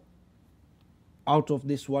 No. out of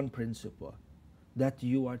this one principle, that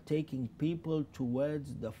you are taking people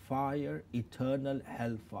towards the fire, eternal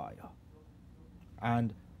hellfire.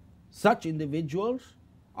 And such individuals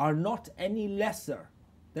are not any lesser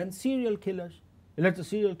than serial killers. You let a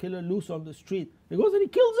serial killer loose on the street, he goes and he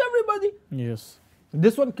kills everybody. Yes.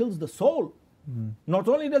 This one kills the soul. Not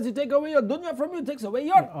only does he take away your dunya from you, he takes away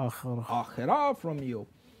your akhirah from you.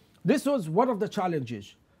 This was one of the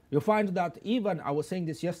challenges. You find that even, I was saying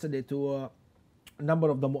this yesterday to a number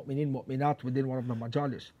of the mu'mineen, mu'minat within one of the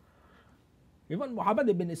majalis. Even Muhammad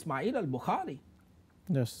ibn Ismail al-Bukhari.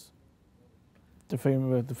 Yes. He's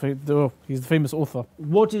the famous author.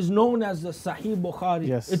 What is known as the Sahih Bukhari.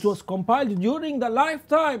 Yes. It was compiled during the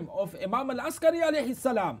lifetime of Imam Al-Askari alayhi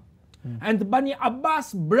salam. And Bani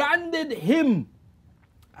Abbas branded him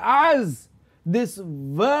as this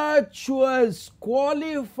virtuous,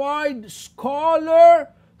 qualified scholar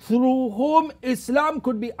through whom Islam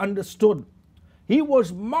could be understood. He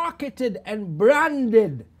was marketed and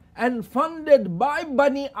branded and funded by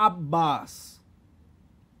Bani Abbas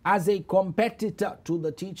as a competitor to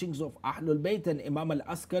the teachings of Ahlul Bayt and Imam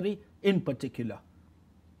Al-Askari in particular.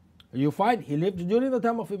 You find he lived during the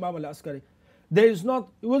time of Imam Al-Askari. He was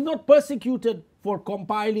not persecuted for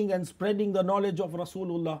compiling and spreading the knowledge of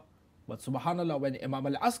Rasulullah. But subhanallah, when Imam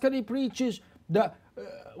Al-Askari preaches the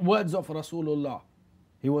words of Rasulullah,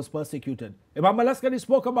 he was persecuted. Imam Al-Askari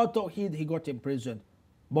spoke about Tawheed, he got imprisoned.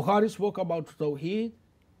 Bukhari spoke about Tawheed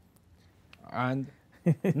and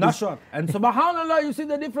Nashr. And subhanallah, you see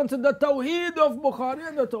the difference in the Tawheed of Bukhari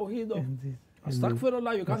and the Tawheed of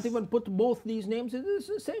Astaghfirullah. You can't even put both these names. It's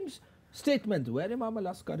the same statement where Imam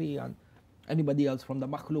Al-Askari and anybody else from the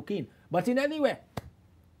Makhluqeen. But in any way,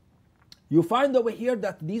 you find over here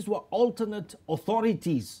that these were alternate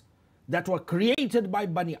authorities that were created by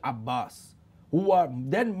Bani Abbas, who were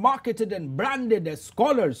then marketed and branded as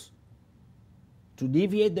scholars to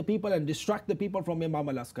deviate the people and distract the people from Imam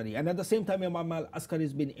Al-Askari. And at the same time, Imam Al-Askari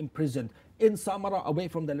has been imprisoned in Samara, away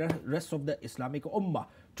from the rest of the Islamic Ummah,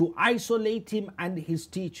 to isolate him and his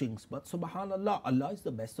teachings. But subhanallah, Allah is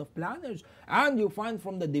the best of planners. And you find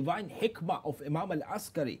from the divine hikmah of Imam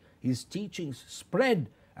Al-Askari, his teachings spread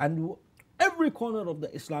and every corner of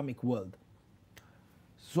the Islamic world.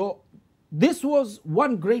 So this was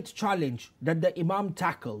one great challenge that the Imam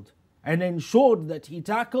tackled and ensured that he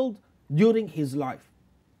tackled during his life.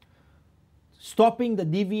 Stopping the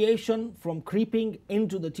deviation from creeping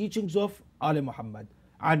into the teachings of Ali Muhammad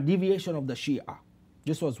and deviation of the Shia.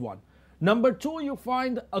 This was one. Number two, you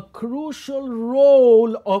find a crucial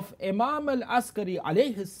role of Imam Al-Askari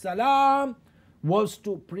alayhi salam was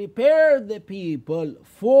to prepare the people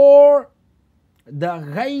for the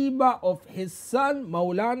ghaiba of his son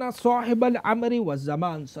Maulana Sahib al-Amri wa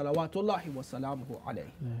Zaman salawatullahi wa salamuhu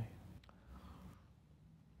alayhi.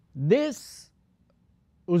 This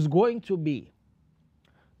was going to be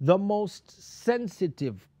the most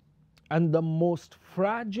sensitive and the most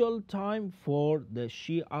fragile time for the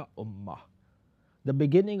Shia Ummah. The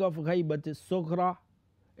beginning of Ghaibat al-Sughra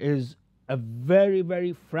is a very,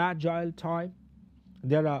 very fragile time.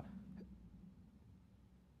 There are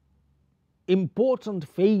important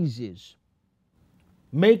phases,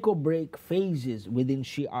 make or break phases within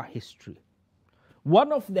Shia history.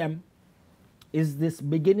 One of them is this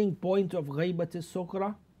beginning point of Ghaibat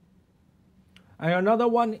al-Sughra, and another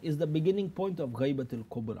one is the beginning point of Ghaibat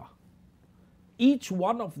al-Kubra. Each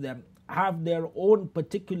one of them have their own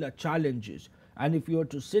particular challenges, and if you were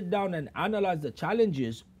to sit down and analyze the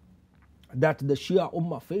challenges that the Shia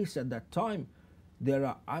Ummah faced at that time, there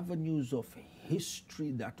are avenues of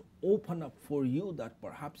history that open up for you that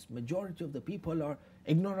perhaps majority of the people are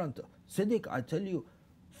ignorant. Siddiq, I tell you,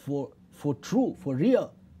 for true, for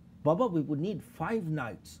real, Baba, we would need 5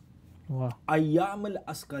 nights. Wow. Ayyam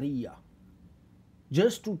al-Askariya,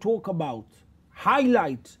 just to talk about,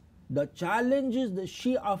 highlight the challenges the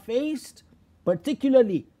Shia faced,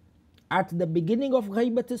 particularly at the beginning of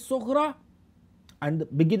Ghaibat al-Sughra and the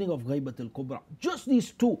beginning of Ghaibat al-Kubra. Just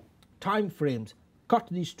these two time frames, cut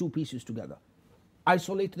these two pieces together,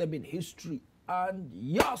 isolate them in history, and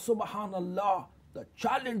ya subhanallah, the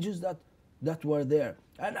challenges that were there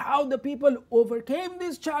and how the people overcame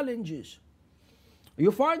these challenges.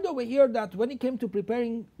 You find over here that when it came to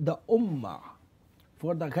preparing the ummah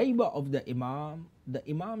for the ghaibah of the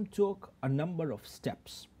Imam took a number of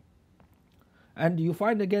steps. And you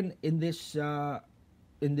find again in this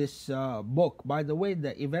book, by the way,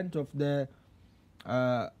 the event of the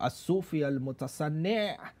As-Sufi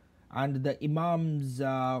al-Mutasanni' and the Imam's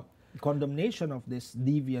condemnation of this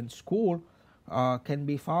deviant school can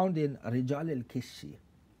be found in Rijal al-Kishi,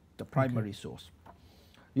 the primary source.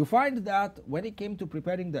 You find that when it came to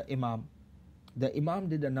preparing the Imam, the Imam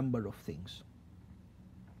did a number of things.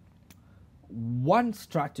 One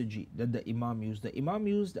strategy that the Imam used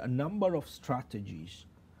a number of strategies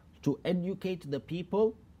to educate the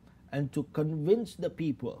people and to convince the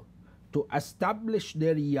people to establish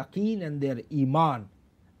their yaqeen and their iman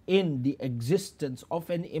in the existence of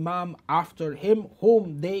an Imam after him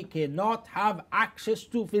whom they cannot have access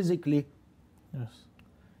to physically. Yes.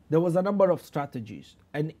 There was a number of strategies,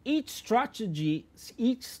 and each strategy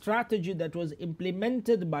that was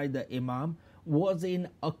implemented by the Imam was in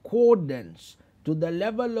accordance to the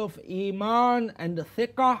level of iman and the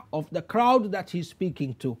thiqah of the crowd that he's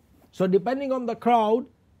speaking to. So depending on the crowd,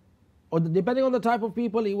 or depending on the type of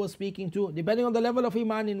people he was speaking to, depending on the level of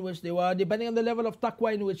iman in which they were, depending on the level of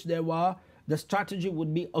taqwa in which they were, the strategy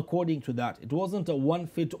would be according to that. It wasn't a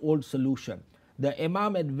one-fit-all solution. The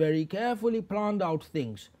Imam had very carefully planned out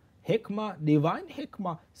things. Hikmah, divine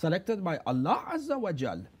hikmah, selected by Allah Azza wa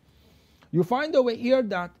Jal. You find over here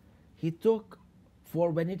that he took,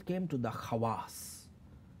 for when it came to the khawas,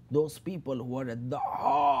 those people who are at the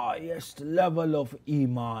highest level of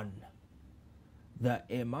iman, the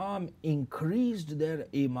Imam increased their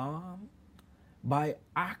iman by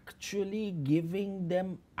actually giving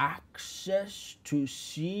them access to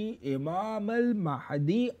see Imam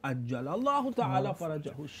al-Mahdi ajjalallahu ta'ala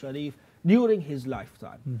farajahu sharif during his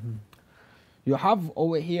lifetime. You have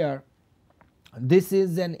over here, this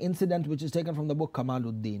is an incident which is taken from the book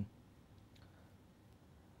Kamaluddin.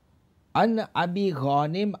 An Abi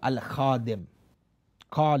Ghanim al-Khadim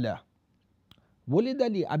قال ولد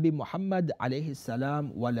لأبي محمد عليه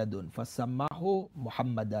السلام ولد فسماه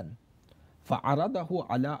محمدا فعرضه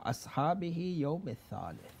على أصحابه يوم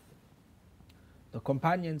الثالث. The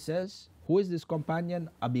companion says, who is this companion?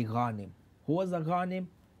 Abi Ghanim. Who was the Ghanim?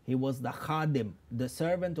 He was the Khadim, the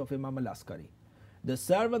servant of Imam Al-Askari. The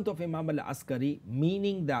servant of Imam Al-Askari,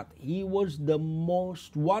 meaning that he was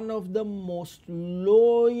one of the most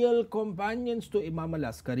loyal companions to Imam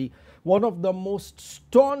Al-Askari, one of the most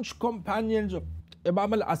staunch companions of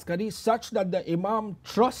Imam Al-Askari, such that the Imam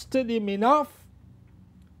trusted him enough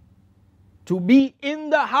to be in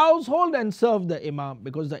the household and serve the Imam,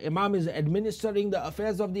 because the Imam is administering the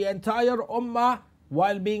affairs of the entire Ummah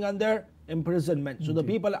while being under imprisonment. So the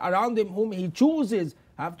people around him whom he chooses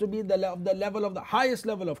have to be of the highest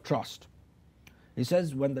level of trust. He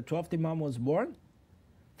says when the 12th Imam was born,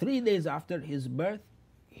 3 days after his birth,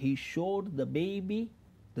 he showed the baby,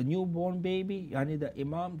 the newborn baby, yani the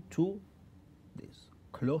Imam, to these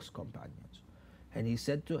close companions. And he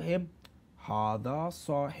said to him, هذا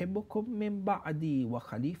صاحبكم من بعدي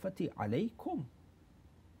وخليفتي عليكم.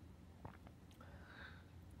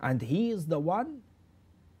 And he is the one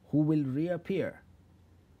who will reappear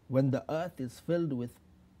when the earth is filled with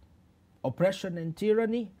oppression and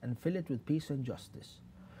tyranny, and fill it with peace and justice.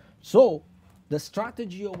 So the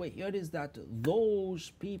strategy over here is that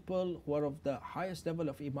those people who are of the highest level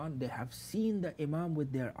of iman, they have seen the Imam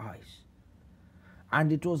with their eyes,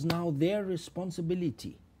 and it was now their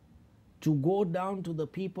responsibility to go down to the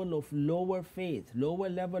people of lower faith, lower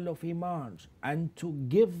level of imans, and to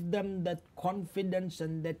give them that confidence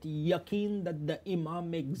and that yaqeen that the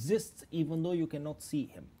Imam exists even though you cannot see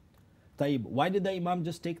him. Taib, why did the Imam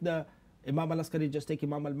just take Imam Al-Askari just take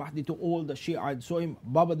Imam Al-Mahdi to all the Shia and show him,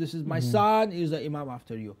 Baba, this is my son, he is the Imam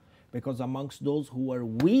after you? Because amongst those who are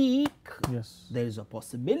weak, there is a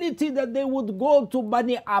possibility that they would go to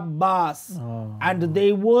Bani Abbas and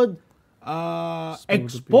they would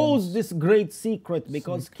expose this great secret,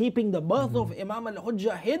 because keeping the birth of Imam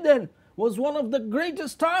Al-Hujjah hidden was one of the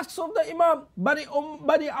greatest tasks of the Imam.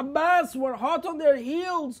 Bani Abbas were hot on their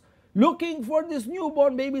heels looking for this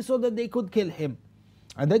newborn baby so that they could kill him.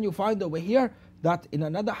 And then you find over here that in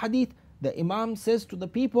another hadith, the Imam says to the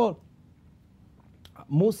people,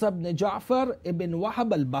 Musa ibn Ja'far ibn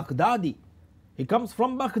Wahab al-Baghdadi, he comes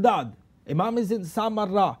from Baghdad, Imam is in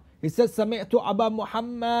Samarra. He says, سمعت أبا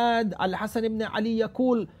محمد الحسن ibn Ali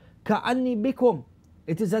يقول كأني بكم.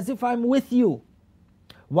 It is as if I'm with you.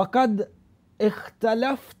 وقد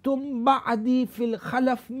اختلفتم بعدي في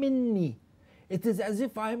الخلف مني. It is as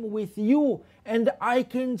if I'm with you and I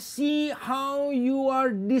can see how you are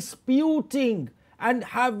disputing and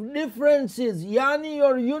have differences. Yani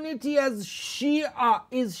your unity as Shia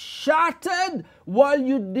is shattered while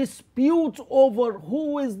you dispute over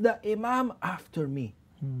who is the Imam after me.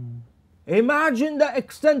 Imagine the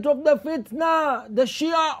extent of the fitna. The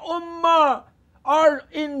Shia Ummah are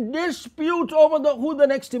in dispute over who the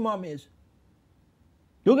next Imam is.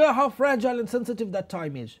 Look at how fragile and sensitive that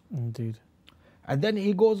time is. Indeed. And then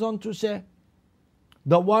he goes on to say,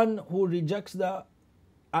 the one who rejects the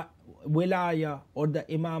wilaya or the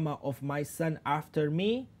imama of my son after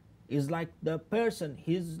me is like the person,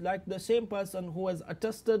 he's like the same person who has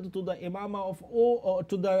attested to the imama of all, or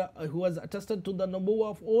to the who has attested to the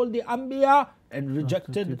nubuwwah of all the anbiya and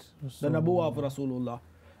rejected the nubuwwah of Rasulullah.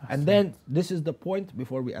 And then this is the point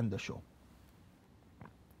before we end the show.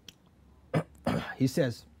 He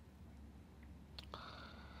says,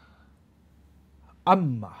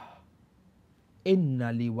 Amma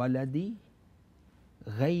inna li waladi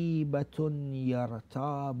غيبة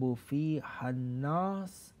يرتاب فيها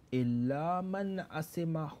الناس إلا من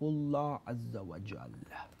أسمه الله عز وجل.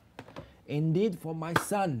 Indeed, for my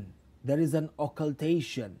son, there is an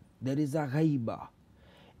occultation, there is a ghaiba,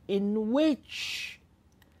 in which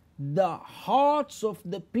the hearts of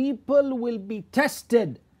the people will be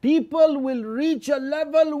tested. People will reach a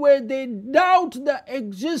level where they doubt the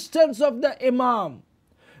existence of the Imam.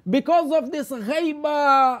 Because of this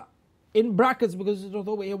ghaiba, in brackets, because it's not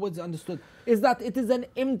the way what's understood, is that it is an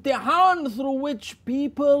imtihan through which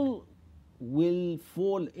people will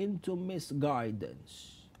fall into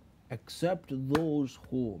misguidance, except those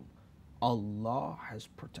whom Allah has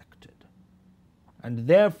protected. And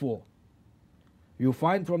therefore, you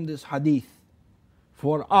find from this hadith,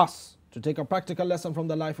 for us to take a practical lesson from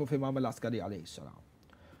the life of Imam Al-Askari alayhi salam,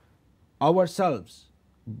 ourselves,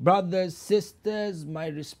 brothers, sisters, my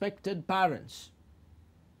respected parents,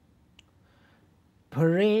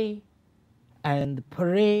 pray and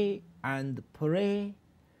pray and pray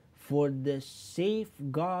for the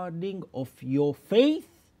safeguarding of your faith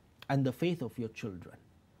and the faith of your children,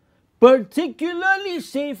 particularly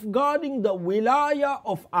safeguarding the wilayah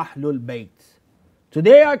of Ahlul Bayt.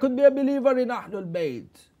 Today I could be a believer in Ahlul Bayt.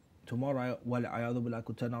 Tomorrow I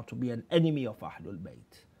could turn out to be an enemy of Ahlul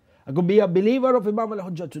Bayt. I could be a believer of Imam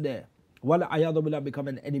Al-Hujjah today. Become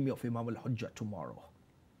an enemy of Imam Al-Hujjah tomorrow.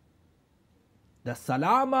 The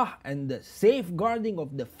salamah and the safeguarding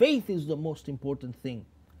of the faith is the most important thing.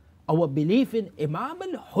 Our belief in Imam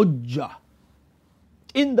Al-Hujjah,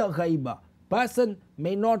 in the ghaibah. Person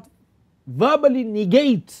may not verbally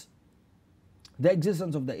negate the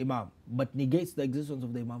existence of the Imam, but negates the existence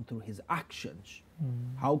of the Imam through his actions.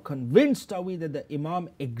 How convinced are we that the Imam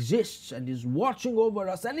exists and is watching over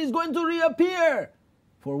us and is going to reappear?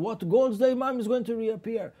 For what goals the Imam is going to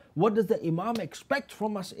reappear? What does the Imam expect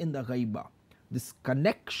from us in the ghaibah? This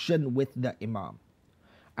connection with the Imam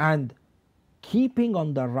and keeping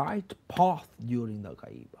on the right path during the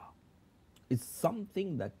ghaibah is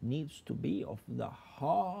something that needs to be of the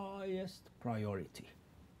highest priority,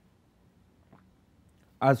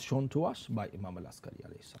 as shown to us by Imam Al-Askari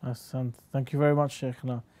alayhi salam. Hassan, thank you very much,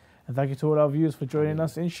 Shaykhna. And thank you to all our viewers for joining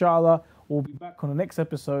us. Inshallah, we'll be back on the next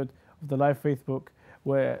episode of the Live Faith Book,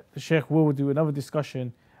 where the Shaykh will do another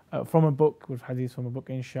discussion from a book, with hadith from a book,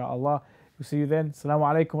 inshallah. We'll see you then. Assalamu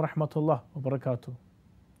alaikum wa rahmatullah wa barakatuh.